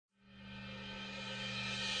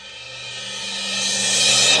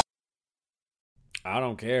I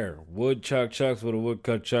don't care. Woodchuck chucks with a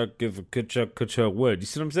woodchuck chuck if a could chuck wood. You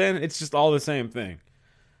see what I'm saying? It's just all the same thing.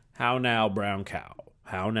 How now, brown cow?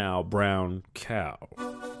 How now, brown cow? You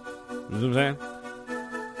know what I'm saying?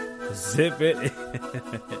 Zip it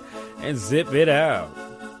and zip it out.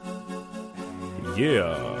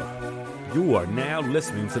 Yeah. You are now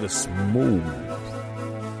listening to the smooth.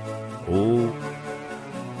 Oh.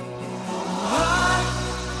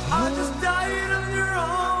 I just died in your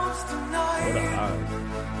arms tonight.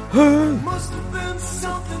 What Must have been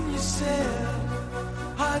something you said.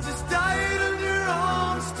 I just died in your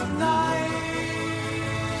arms tonight.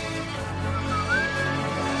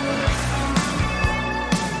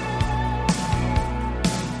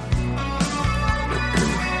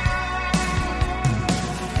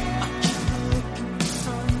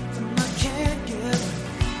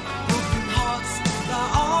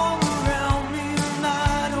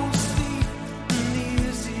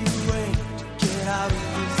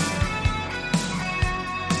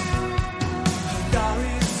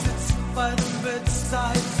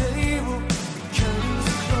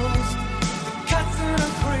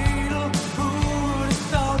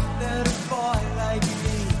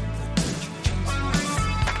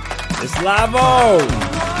 It's Lavo.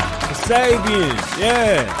 Kasabian.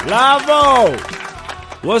 Yeah. Lavo.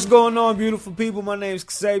 What's going on, beautiful people? My name is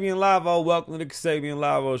Kasabian Lavo. Welcome to the Kasabian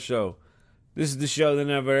Lavo Show. This is the show that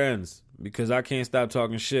never ends because I can't stop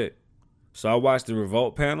talking shit. So I watched the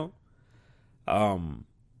Revolt panel.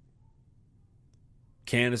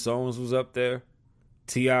 Candace Owens was up there.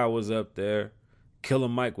 T.I. was up there. Killer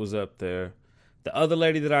Mike was up there. The other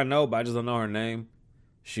lady that I know, but I just don't know her name,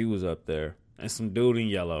 she was up there. And some dude in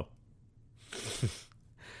yellow.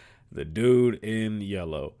 The dude in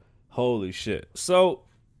yellow. Holy shit. So,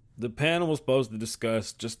 the panel was supposed to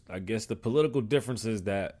discuss just, I guess, the political differences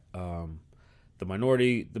that the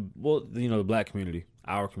minority, the black community,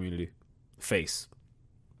 our community, face.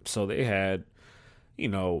 So, they had,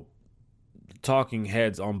 talking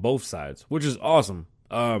heads on both sides, which is awesome.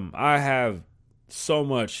 I have so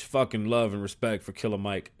much fucking love and respect for Killer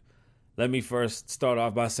Mike. Let me first start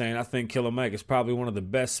off by saying I think Killer Mike is probably one of the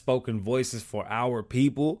best spoken voices for our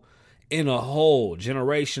people in a whole,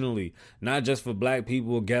 generationally. Not just for black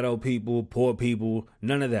people, ghetto people, poor people,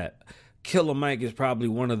 none of that. Killer Mike is probably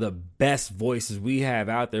one of the best voices we have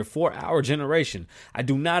out there for our generation. I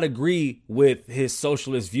do not agree with his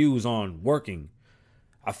socialist views on working.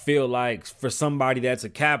 I feel like for somebody that's a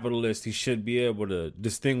capitalist, he should be able to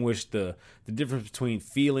distinguish the difference between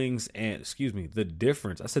feelings and, the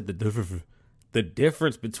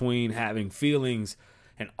difference between having feelings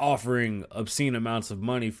and offering obscene amounts of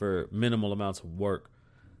money for minimal amounts of work.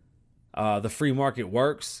 The free market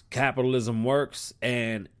works, capitalism works,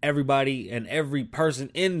 and everybody and every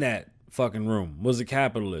person in that fucking room was a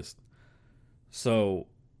capitalist. So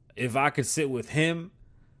if I could sit with him,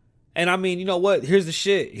 and I mean, you know what? Here's the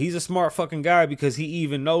shit. He's a smart fucking guy because he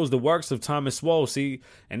even knows the works of Thomas Sowell, see?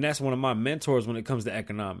 And that's one of my mentors when it comes to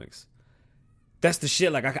economics. That's the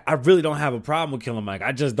shit. Like, I really don't have a problem with Killer Mike.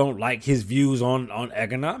 I just don't like his views on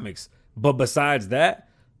economics. But besides that,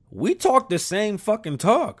 we talk the same fucking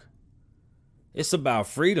talk. It's about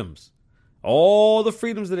freedoms. All the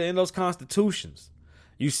freedoms that are in those constitutions.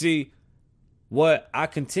 You see, what I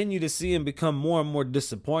continue to see and become more and more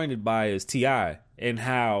disappointed by is T.I. and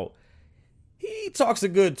how he talks a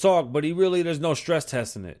good talk, but there's no stress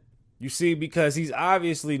testing it. You see, because he's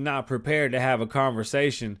obviously not prepared to have a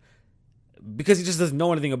conversation because he just doesn't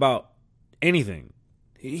know anything about anything.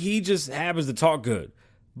 He just happens to talk good.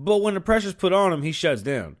 But when the pressure's put on him, he shuts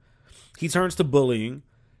down. He turns to bullying.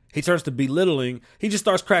 He turns to belittling. He just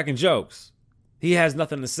starts cracking jokes. He has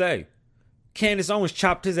nothing to say. Candace Owens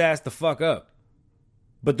chopped his ass the fuck up.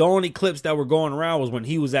 But the only clips that were going around was when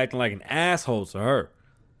he was acting like an asshole to her.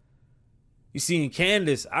 You see, in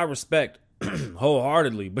Candace, I respect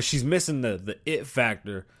wholeheartedly, but she's missing the it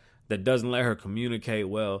factor that doesn't let her communicate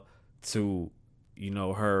well to,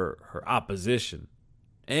 her opposition.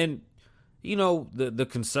 And, the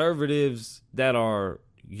conservatives that are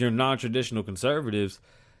your non-traditional conservatives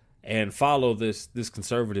and follow this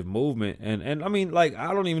conservative movement. And I mean, like,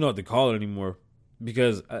 I don't even know what to call it anymore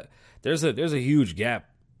because there's a huge gap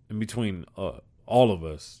in between all of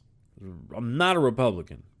us. I'm not a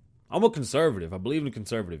Republican. I'm a conservative. I believe in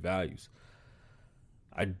conservative values.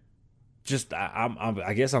 I guess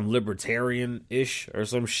I'm libertarian-ish or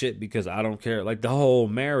some shit because I don't care. Like the whole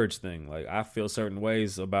marriage thing. Like I feel certain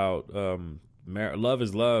ways about love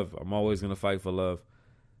is love. I'm always gonna fight for love.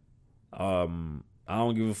 I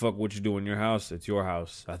don't give a fuck what you do in your house. It's your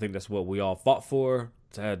house. I think that's what we all fought for.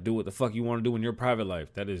 to do what the fuck you want to do in your private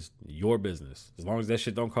life. That is your business. As long as that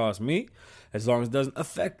shit don't cost me, as long as it doesn't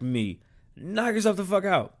affect me, knock yourself the fuck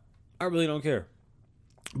out. I really don't care.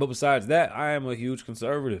 But besides that, I am a huge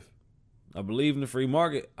conservative. I believe in the free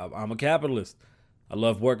market. I'm a capitalist. I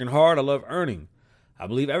love working hard. I love earning. I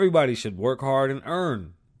believe everybody should work hard and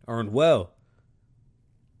earn well.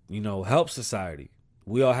 Help society.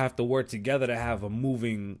 We all have to work together to have a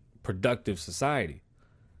moving, productive society.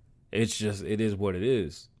 It is what it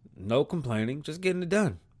is. No complaining, just getting it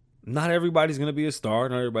done. Not everybody's going to be a star.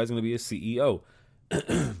 Not everybody's going to be a CEO.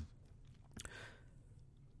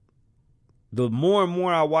 The more and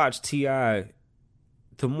more I watch T.I.,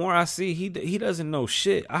 the more I see he doesn't know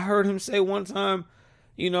shit. I heard him say one time,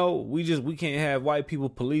 we can't have white people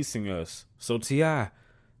policing us. So T.I.,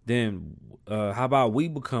 then how about we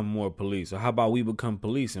become more police? Or how about we become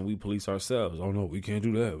police and we police ourselves? Oh no, we can't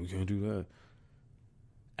do that. We can't do that.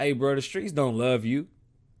 Hey, bro, the streets don't love you.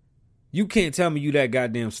 You can't tell me you that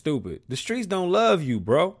goddamn stupid. The streets don't love you,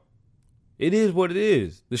 bro. It is what it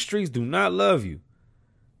is. The streets do not love you.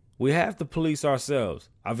 We have to police ourselves.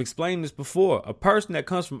 I've explained this before. A person that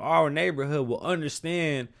comes from our neighborhood will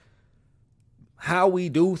understand how we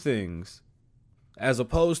do things, as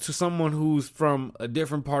opposed to someone who's from a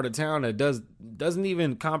different part of town that doesn't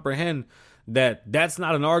even comprehend that that's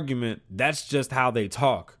not an argument. That's just how they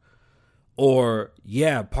talk. Or,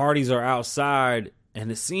 yeah, parties are outside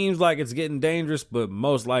and it seems like it's getting dangerous, but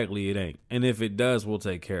most likely it ain't. And if it does, we'll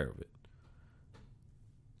take care of it.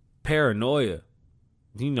 Paranoia.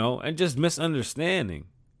 And just misunderstanding.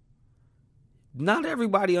 Not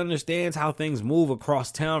everybody understands how things move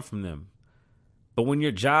across town from them. But when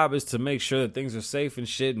your job is to make sure that things are safe and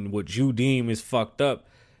shit, and what you deem is fucked up,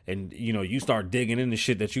 and you start digging into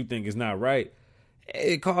shit that you think is not right,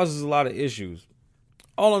 it causes a lot of issues.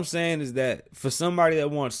 All I'm saying is that for somebody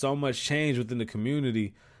that wants so much change within the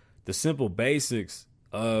community, the simple basics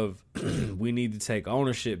of we need to take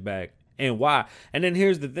ownership back. And why? And then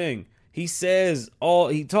here's the thing. He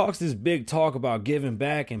talks this big talk about giving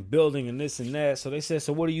back and building and this and that. So they said,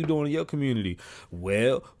 so what are you doing in your community?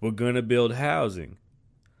 Well, we're going to build housing.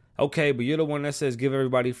 Okay, but you're the one that says give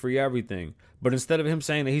everybody free everything. But instead of him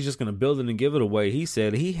saying that he's just going to build it and give it away, he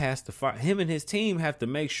said him and his team have to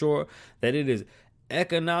make sure that it is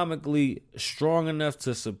economically strong enough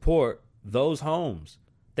to support those homes.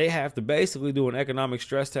 They have to basically do an economic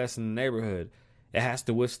stress test in the neighborhood. It has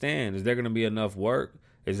to withstand. Is there going to be enough work?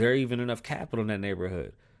 Is there even enough capital in that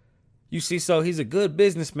neighborhood? You see, so he's a good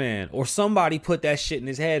businessman, or somebody put that shit in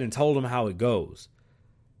his head and told him how it goes.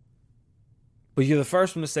 But you're the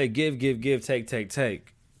first one to say give,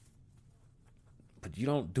 take. But you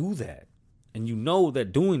don't do that. And you know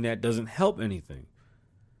that doing that doesn't help anything.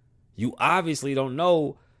 You obviously don't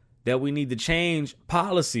know that we need to change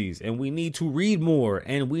policies, and we need to read more,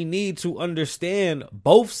 and we need to understand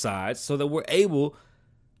both sides so that we're able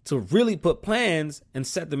to really put plans and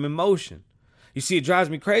set them in motion. You see, it drives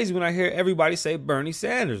me crazy when I hear everybody say Bernie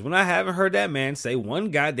Sanders, when I haven't heard that man say one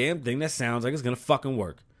goddamn thing that sounds like it's going to fucking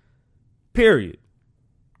work. Period.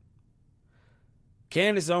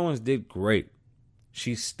 Candace Owens did great.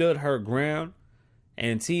 She stood her ground,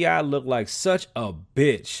 and T.I. looked like such a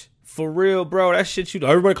bitch. For real, bro. That shit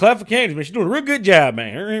everybody clap for Candace, man. She's doing a real good job,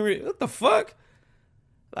 man. What the fuck?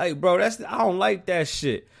 Like, bro, I don't like that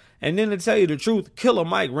shit. And then to tell you the truth, Killer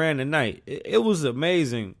Mike ran the night. It was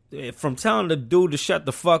amazing. From telling the dude to shut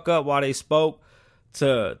the fuck up while they spoke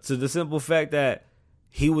to the simple fact that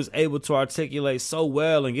he was able to articulate so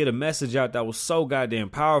well and get a message out that was so goddamn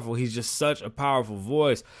powerful. He's just such a powerful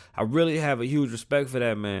voice. I really have a huge respect for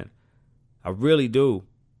that man. I really do.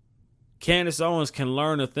 Candace Owens can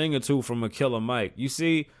learn a thing or two from a Killer Mike. You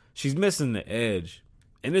see, she's missing the edge.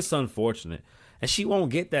 And it's unfortunate. And she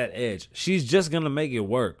won't get that edge. She's just going to make it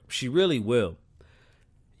work. She really will.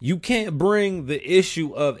 You can't bring the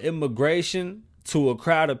issue of immigration to a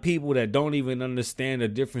crowd of people that don't even understand the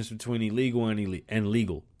difference between illegal and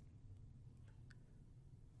legal.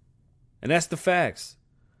 And that's the facts.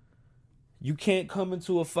 You can't come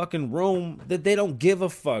into a fucking room that they don't give a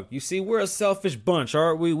fuck. You see, we're a selfish bunch,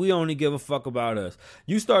 aren't we? We only give a fuck about us.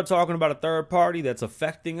 You start talking about a third party that's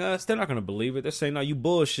affecting us, they're not going to believe it. They're saying, no, you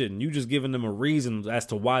bullshitting. You just giving them a reason as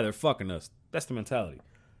to why they're fucking us. That's the mentality.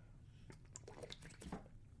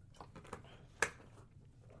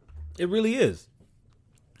 It really is.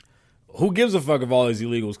 Who gives a fuck if all these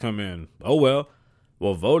illegals come in? Oh,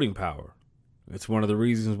 well, voting power. It's one of the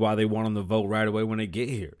reasons why they want them to vote right away when they get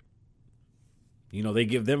here. They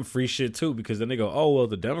give them free shit too, because then they go, oh, well,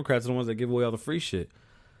 the Democrats are the ones that give away all the free shit.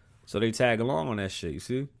 So they tag along on that shit, you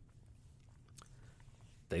see?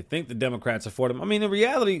 They think the Democrats are for them. I mean, in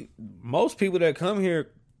reality, most people that come here,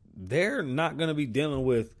 they're not going to be dealing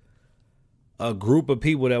with a group of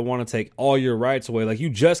people that want to take all your rights away. Like, you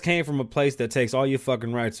just came from a place that takes all your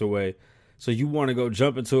fucking rights away. So you want to go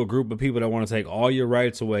jump into a group of people that want to take all your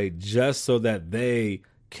rights away just so that they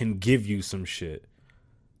can give you some shit.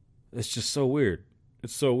 It's just so weird.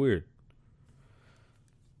 It's so weird.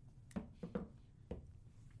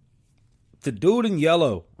 The dude in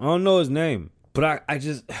yellow, I don't know his name, but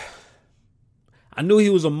I knew he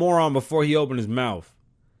was a moron before he opened his mouth.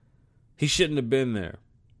 He shouldn't have been there.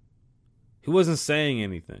 He wasn't saying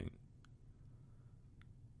anything.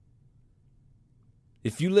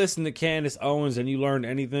 If you listen to Candace Owens and you learned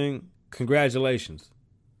anything, congratulations.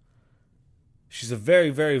 She's a very,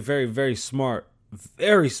 very, very, very smart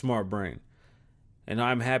brain. And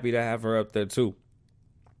I'm happy to have her up there too.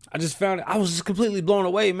 I was just completely blown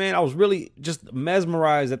away, man. I was really just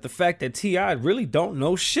mesmerized at the fact that T.I. really don't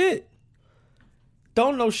know shit.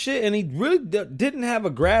 And he really didn't have a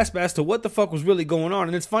grasp as to what the fuck was really going on.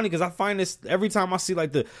 And it's funny because I find this every time I see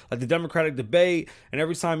like the Democratic debate, and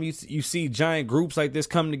every time you see giant groups like this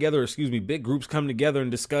come together, big groups come together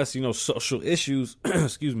and discuss, social issues,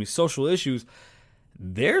 social issues.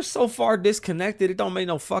 They're so far disconnected, it don't make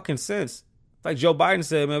no fucking sense. Like Joe Biden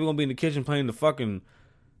said, man, we're gonna be in the kitchen playing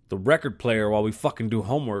the record player while we fucking do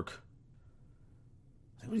homework.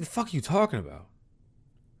 What the fuck are you talking about?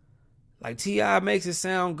 Like, T.I. makes it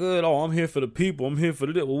sound good. Oh, I'm here for the people. I'm here for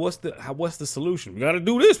the... Well, what's the solution? We got to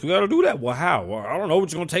do this. We got to do that. Well, how? Well, I don't know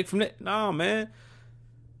what you're going to take from that. Nah, man.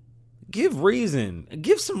 Give reason.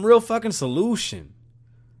 Give some real fucking solution.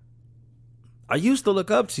 I used to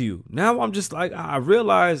look up to you. Now I'm just like, I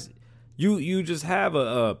realize you just have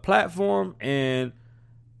a platform, and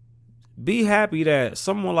be happy that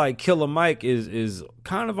someone like Killer Mike is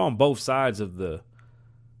kind of on both sides of the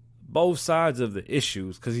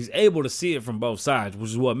issues, because he's able to see it from both sides,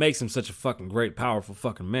 which is what makes him such a fucking great, powerful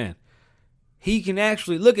fucking man. He can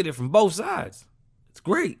actually look at it from both sides. It's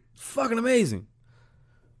great. It's fucking amazing.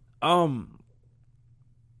 The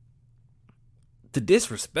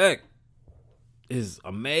disrespect is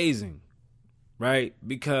amazing, right?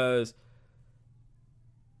 Because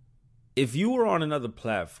if you were on another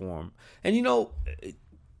platform, and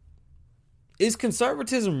is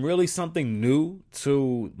conservatism really something new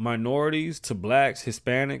to minorities, to blacks,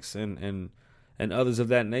 Hispanics, and others of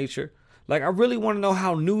that nature? Like, I really want to know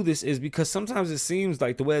how new this is, because sometimes it seems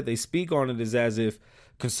like the way that they speak on it is as if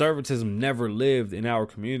conservatism never lived in our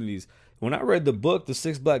communities. When I read the book,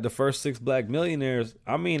 The First Six Black Millionaires,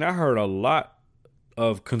 I mean, I heard a lot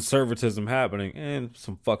of conservatism happening and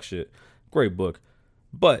some fuck shit. Great book.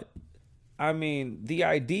 But I mean, the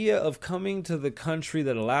idea of coming to the country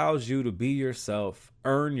that allows you to be yourself,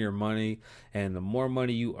 earn your money, and the more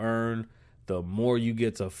money you earn, the more you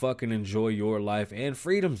get to fucking enjoy your life and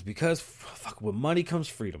freedoms, because with money comes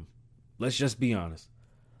freedom. Let's just be honest.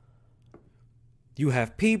 You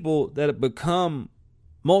have people that have become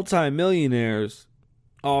multimillionaires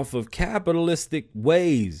off of capitalistic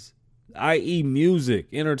ways, i.e. music,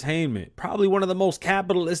 entertainment. Probably one of the most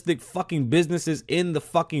capitalistic fucking businesses in the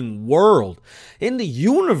fucking world, in the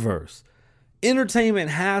universe.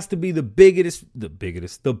 Entertainment has to be the biggest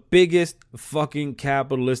fucking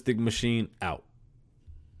capitalistic machine out.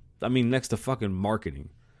 I mean, next to fucking marketing.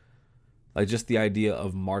 Like, just the idea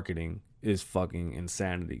of marketing is fucking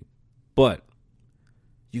insanity. But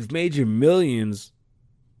you've made your millions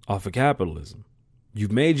off of capitalism.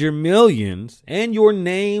 You've made your millions and your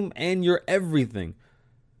name and your everything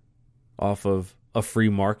off of a free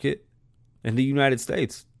market in the United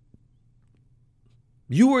States.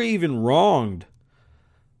 You were even wronged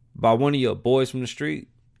by one of your boys from the street.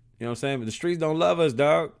 You know what I'm saying? But the streets don't love us,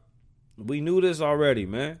 dog. We knew this already,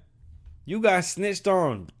 man. You got snitched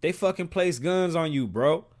on. They fucking placed guns on you,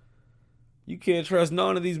 bro. You can't trust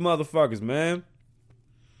none of these motherfuckers, man.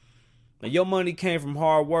 And your money came from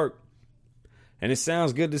hard work. And it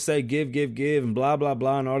sounds good to say give, and blah, blah,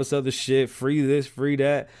 blah, and all this other shit, free this, free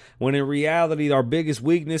that. When in reality, our biggest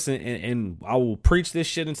weakness, and I will preach this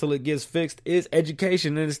shit until it gets fixed, is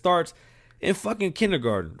education. And it starts in fucking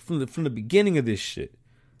kindergarten, from the beginning of this shit.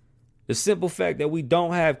 The simple fact that we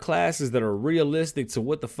don't have classes that are realistic to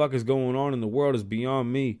what the fuck is going on in the world is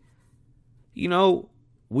beyond me. You know,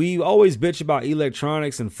 we always bitch about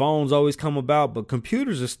electronics and phones always come about, but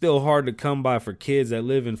computers are still hard to come by for kids that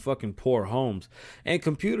live in fucking poor homes. And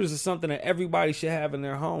computers are something that everybody should have in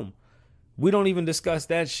their home. We don't even discuss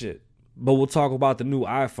that shit, but we'll talk about the new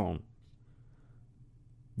iPhone.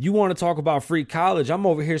 You want to talk about free college? I'm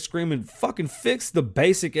over here screaming, fucking fix the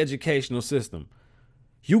basic educational system.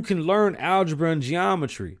 You can learn algebra and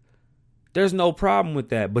geometry. There's no problem with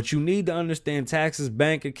that. But you need to understand taxes,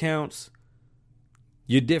 bank accounts,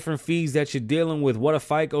 your different fees that you're dealing with, what a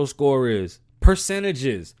FICO score is,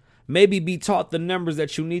 percentages. Maybe be taught the numbers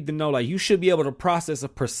that you need to know. Like, you should be able to process a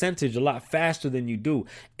percentage a lot faster than you do,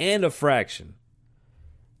 and a fraction.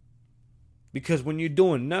 Because when you're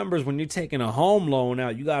doing numbers, when you're taking a home loan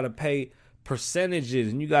out, you got to pay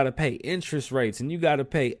percentages, and you got to pay interest rates, and you got to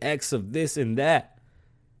pay X of this and that.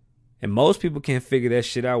 And most people can't figure that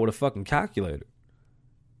shit out with a fucking calculator.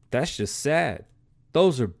 That's just sad.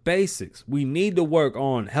 Those are basics. We need to work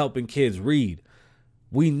on helping kids read.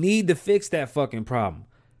 We need to fix that fucking problem.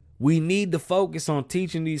 We need to focus on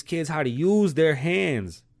teaching these kids how to use their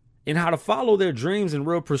hands and how to follow their dreams and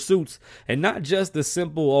real pursuits, and not just the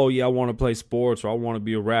simple, oh yeah, I want to play sports or I want to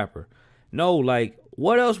be a rapper. No, like,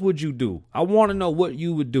 what else would you do? I want to know what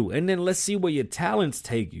you would do. And then let's see where your talents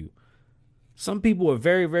take you. Some people are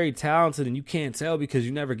very, very talented and you can't tell because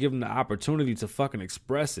you never give them the opportunity to fucking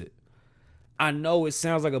express it. I know it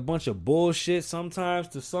sounds like a bunch of bullshit sometimes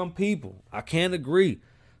to some people. I can't agree.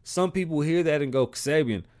 Some people hear that and go,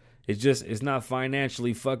 Kasabian, it's not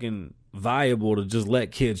financially fucking viable to just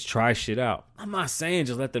let kids try shit out. I'm not saying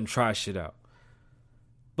just let them try shit out.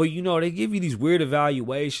 But they give you these weird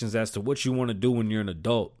evaluations as to what you want to do when you're an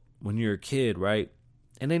adult, when you're a kid, right?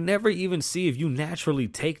 And they never even see if you naturally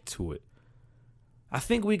take to it. I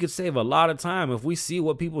think we could save a lot of time if we see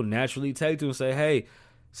what people naturally take to and say, hey,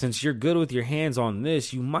 since you're good with your hands on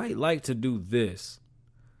this, you might like to do this.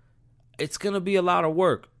 It's going to be a lot of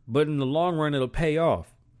work, but in the long run, it'll pay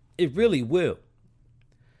off. It really will.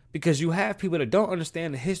 Because you have people that don't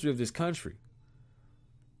understand the history of this country.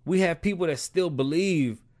 We have people that still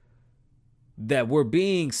believe that we're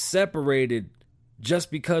being separated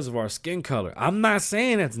just because of our skin color. I'm not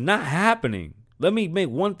saying that's not happening. Let me make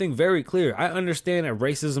one thing very clear. I understand that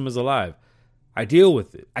racism is alive. I deal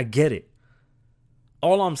with it. I get it.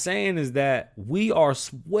 All I'm saying is that we are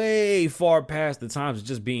way far past the times of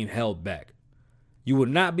just being held back. You would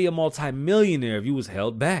not be a multimillionaire if you was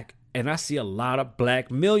held back. And I see a lot of black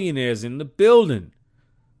millionaires in the building.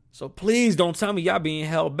 So please don't tell me y'all being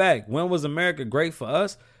held back. When was America great for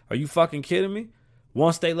us? Are you fucking kidding me?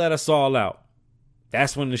 Once they let us all out,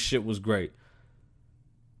 that's when the shit was great.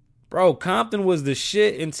 Bro, Compton was the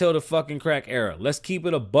shit until the fucking crack era. Let's keep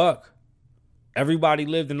it a buck. Everybody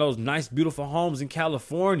lived in those nice, beautiful homes in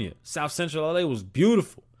California. South Central LA was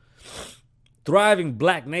beautiful. Thriving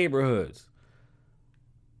black neighborhoods.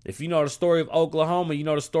 If you know the story of Oklahoma, you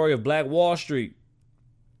know the story of Black Wall Street.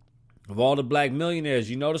 Of all the black millionaires,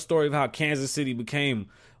 you know the story of how Kansas City became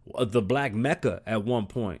the black Mecca at one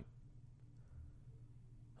point.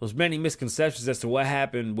 There's many misconceptions as to what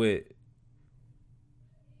happened with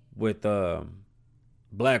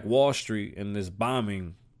Black Wall Street and this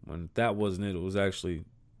bombing. When that wasn't it,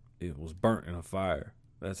 it was burnt in a fire.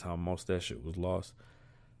 That's how most of that shit was lost.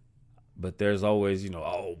 But there's always,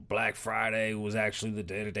 Black Friday was actually the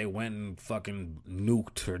day that they went and fucking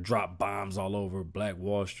nuked or dropped bombs all over Black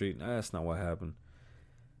Wall Street. Nah, that's not what happened.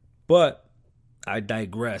 But I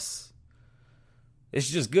digress. It's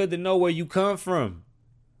just good to know where you come from.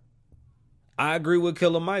 I agree with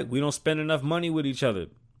Killer Mike. We don't spend enough money with each other.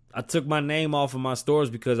 I took my name off of my stores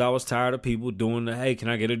because I was tired of people doing the, hey, can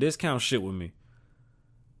I get a discount shit with me?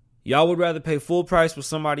 Y'all would rather pay full price with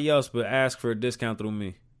somebody else but ask for a discount through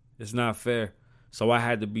me. It's not fair. So I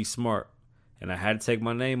had to be smart. And I had to take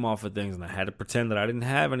my name off of things. And I had to pretend that I didn't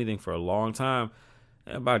have anything for a long time.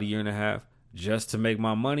 About a year and a half. Just to make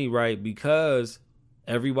my money right. Because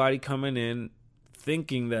everybody coming in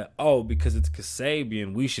thinking that, because it's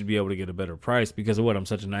Kasabian, we should be able to get a better price. Because of what? I'm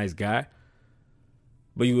such a nice guy.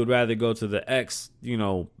 But you would rather go to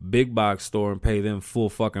the big box store and pay them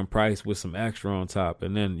full fucking price with some extra on top.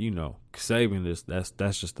 And then, Kasabian,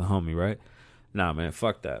 that's just the homie, right? Nah, man,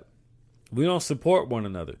 fuck that. We don't support one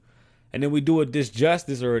another. And then we do a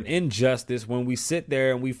disjustice or an injustice when we sit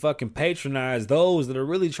there and we fucking patronize those that are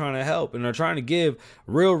really trying to help and are trying to give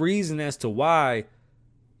real reason as to why,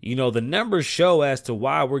 the numbers show as to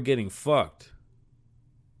why we're getting fucked.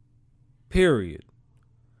 Period.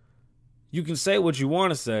 You can say what you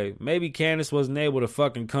want to say. Maybe Candace wasn't able to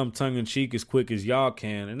fucking come tongue-in-cheek as quick as y'all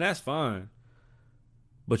can, and that's fine.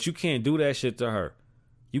 But you can't do that shit to her.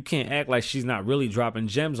 You can't act like she's not really dropping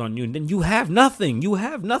gems on you, and then you have nothing. You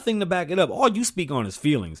have nothing to back it up. All you speak on is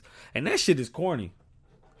feelings, and that shit is corny.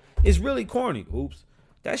 It's really corny. Oops.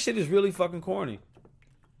 That shit is really fucking corny.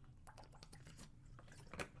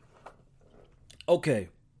 Okay.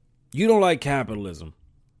 You don't like capitalism.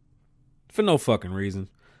 For no fucking reason.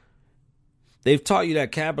 They've taught you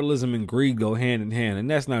that capitalism and greed go hand in hand, and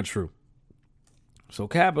that's not true. So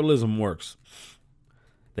capitalism works.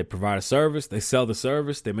 They provide a service, they sell the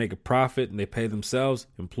service, they make a profit, and they pay themselves,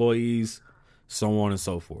 employees, so on and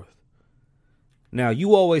so forth. Now,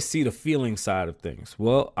 you always see the feeling side of things.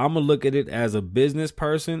 Well, I'm going to look at it as a business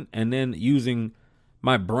person and then using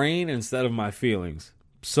my brain instead of my feelings.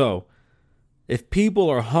 So, if people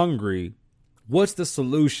are hungry, what's the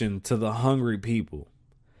solution to the hungry people?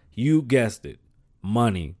 You guessed it.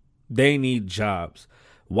 Money. They need jobs.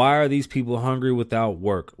 Why are these people hungry without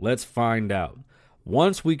work? Let's find out.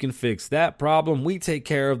 Once we can fix that problem, we take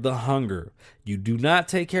care of the hunger. You do not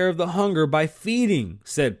take care of the hunger by feeding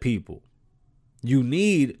said people. You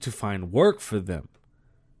need to find work for them.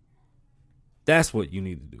 That's what you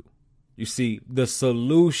need to do. You see, the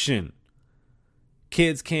solution.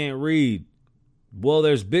 Kids can't read. Well,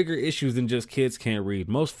 there's bigger issues than just kids can't read.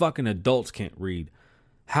 Most fucking adults can't read.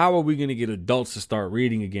 How are we going to get adults to start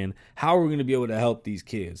reading again? How are we going to be able to help these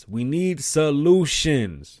kids? We need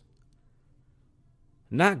solutions.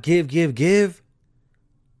 Not give.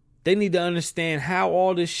 They need to understand how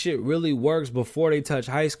all this shit really works before they touch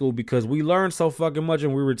high school, because we learn so fucking much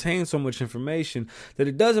and we retain so much information that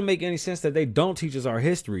it doesn't make any sense that they don't teach us our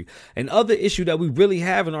history. And other issue that we really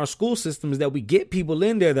have in our school system is that we get people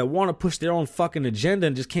in there that want to push their own fucking agenda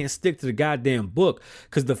and just can't stick to the goddamn book,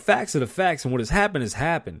 because the facts are the facts and what has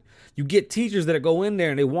happened. You get teachers that go in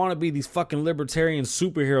there and they want to be these fucking libertarian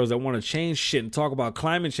superheroes that want to change shit and talk about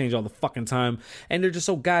climate change all the fucking time, and they're just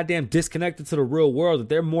so goddamn disconnected to the real world that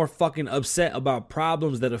they're more fucking upset about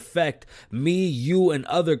problems that affect me, you, and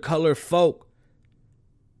other colored folk.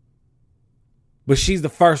 But she's the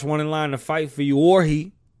first one in line to fight for you, or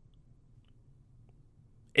he.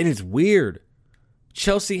 And it's weird.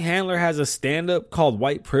 Chelsea Handler has a stand-up called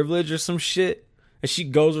White Privilege or some shit, and she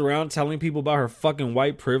goes around telling people about her fucking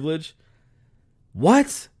white privilege.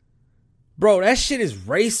 What? Bro, that shit is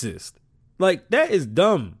racist. Like, that is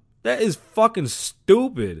dumb. That is fucking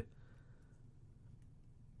stupid.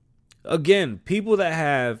 Again, people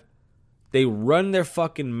that they run their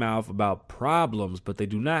fucking mouth about problems, but they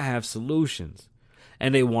do not have solutions.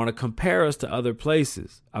 And they want to compare us to other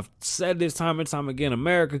places. I've said this time and time again,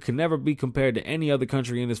 America can never be compared to any other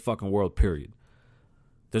country in this fucking world, period.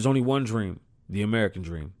 There's only one dream, the American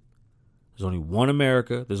dream. There's only one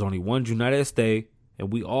America, there's only one United States,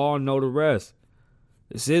 and we all know the rest.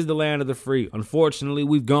 This is the land of the free. Unfortunately,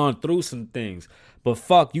 we've gone through some things. But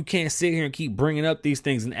fuck, you can't sit here and keep bringing up these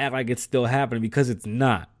things and act like it's still happening, because it's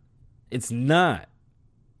not. It's not.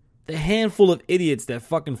 The handful of idiots that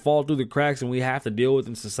fucking fall through the cracks and we have to deal with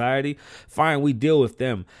in society, fine, we deal with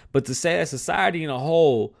them. But to say that society in a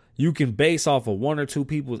whole, you can base off of one or two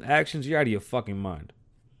people's actions, you're out of your fucking mind.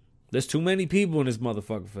 There's too many people in this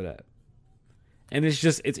motherfucker for that. And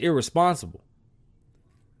it's irresponsible.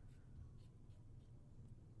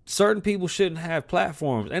 Certain people shouldn't have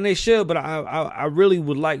platforms, and they should, but I really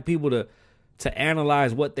would like people to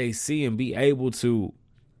analyze what they see and be able to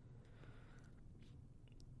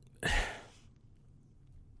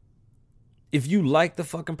if you like the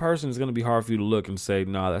fucking person, it's going to be hard for you to look and say,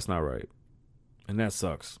 nah, that's not right. And that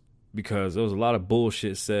sucks, because there was a lot of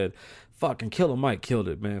bullshit said. Fucking Killer Mike killed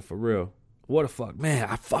it, man, for real. What the fuck, man,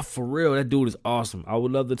 I fuck for real. That dude is awesome. I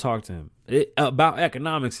would love to talk to him. About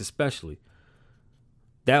economics especially.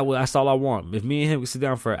 That's all I want. If me and him could sit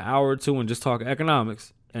down for an hour or two and just talk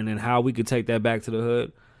economics, and then how we could take that back to the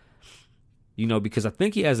hood, because I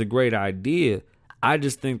think he has a great idea. I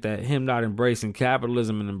just think that him not embracing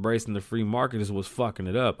capitalism and embracing the free market is what's fucking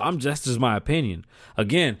it up. Just as my opinion.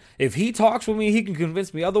 Again, if he talks with me, he can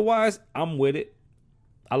convince me otherwise, I'm with it.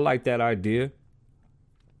 I like that idea.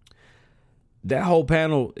 That whole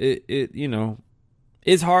panel,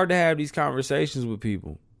 it's hard to have these conversations with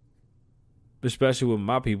people. Especially with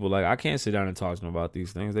my people. Like, I can't sit down and talk to them about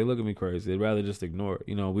these things. They look at me crazy. They'd rather just ignore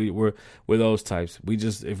it. We're those types.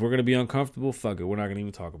 If we're going to be uncomfortable, fuck it. We're not going to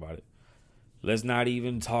even talk about it. Let's not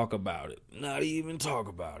even talk about it. Not even talk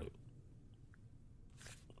about it.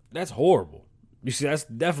 That's horrible. You see, that's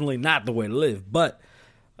definitely not the way to live. But,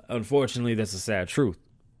 unfortunately, that's a sad truth.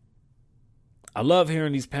 I love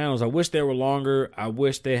hearing these panels. I wish they were longer. I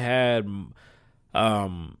wish they had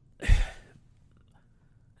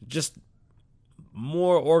just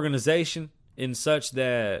more organization in such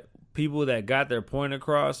that people that got their point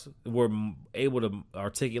across were able to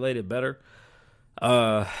articulate it better.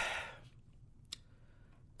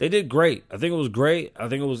 They did great. I think it was great. I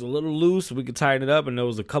think it was a little loose. We could tighten it up, and there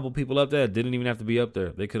was a couple people up there that didn't even have to be up there.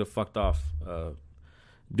 They could have fucked off.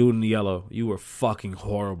 Dude in the yellow, you were fucking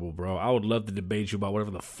horrible, bro. I would love to debate you about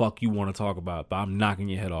whatever the fuck you want to talk about, but I'm knocking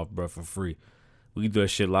your head off, bro, for free. We can do that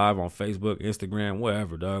shit live on Facebook, Instagram,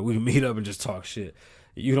 wherever, dog. We can meet up and just talk shit.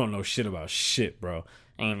 You don't know shit about shit, bro.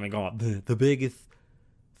 I ain't even going, the biggest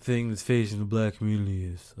thing that's facing the black community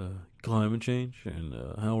is climate change and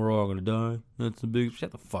how we're all gonna die. That's the big.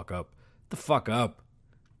 Shut the fuck up. The fuck up.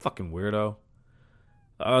 Fucking weirdo.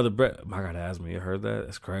 The Brett. My God, asked me. You heard that?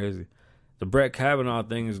 That's crazy. The Brett Kavanaugh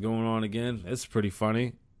thing is going on again. It's pretty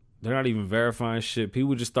funny. They're not even verifying shit.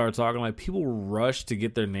 People just start talking like people rush to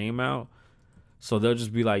get their name out. So they'll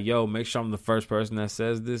just be like, yo, make sure I'm the first person that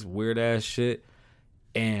says this weird ass shit.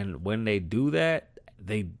 And when they do that,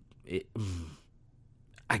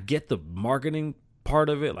 I get the marketing part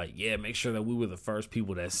of it. Like, yeah, make sure that we were the first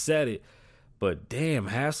people that said it. But damn,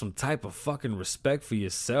 have some type of fucking respect for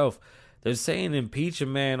yourself. They're saying impeach a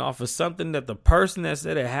man off of something that the person that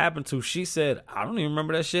said it happened to, she said, I don't even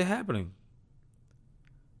remember that shit happening.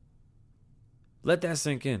 Let that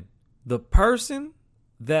sink in. The person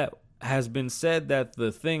that has been said that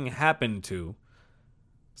the thing happened to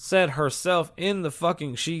said herself in the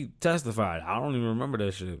fucking, she testified. I don't even remember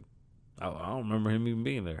that shit. I don't remember him even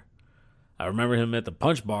being there. I remember him at the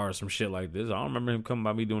punch bar or some shit like this. I don't remember him coming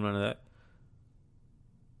by me doing none of that.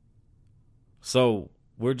 So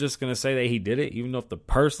we're just going to say that he did it, even though if the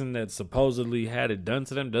person that supposedly had it done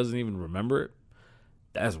to them doesn't even remember it.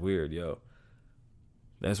 That's weird, yo.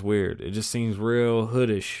 That's weird. It just seems real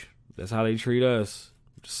hoodish. That's how they treat us.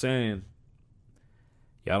 Just saying.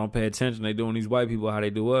 Y'all don't pay attention. They doing these white people how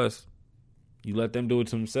they do us. You let them do it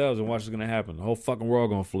to themselves and watch what's going to happen. The whole fucking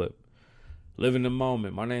world going to flip. Live in the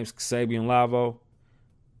moment. My name's Sabian Lavo.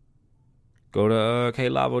 Go to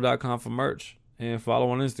klavo.com for merch and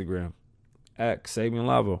follow on Instagram at Sabian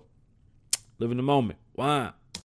Lavo. Live in the moment. Why?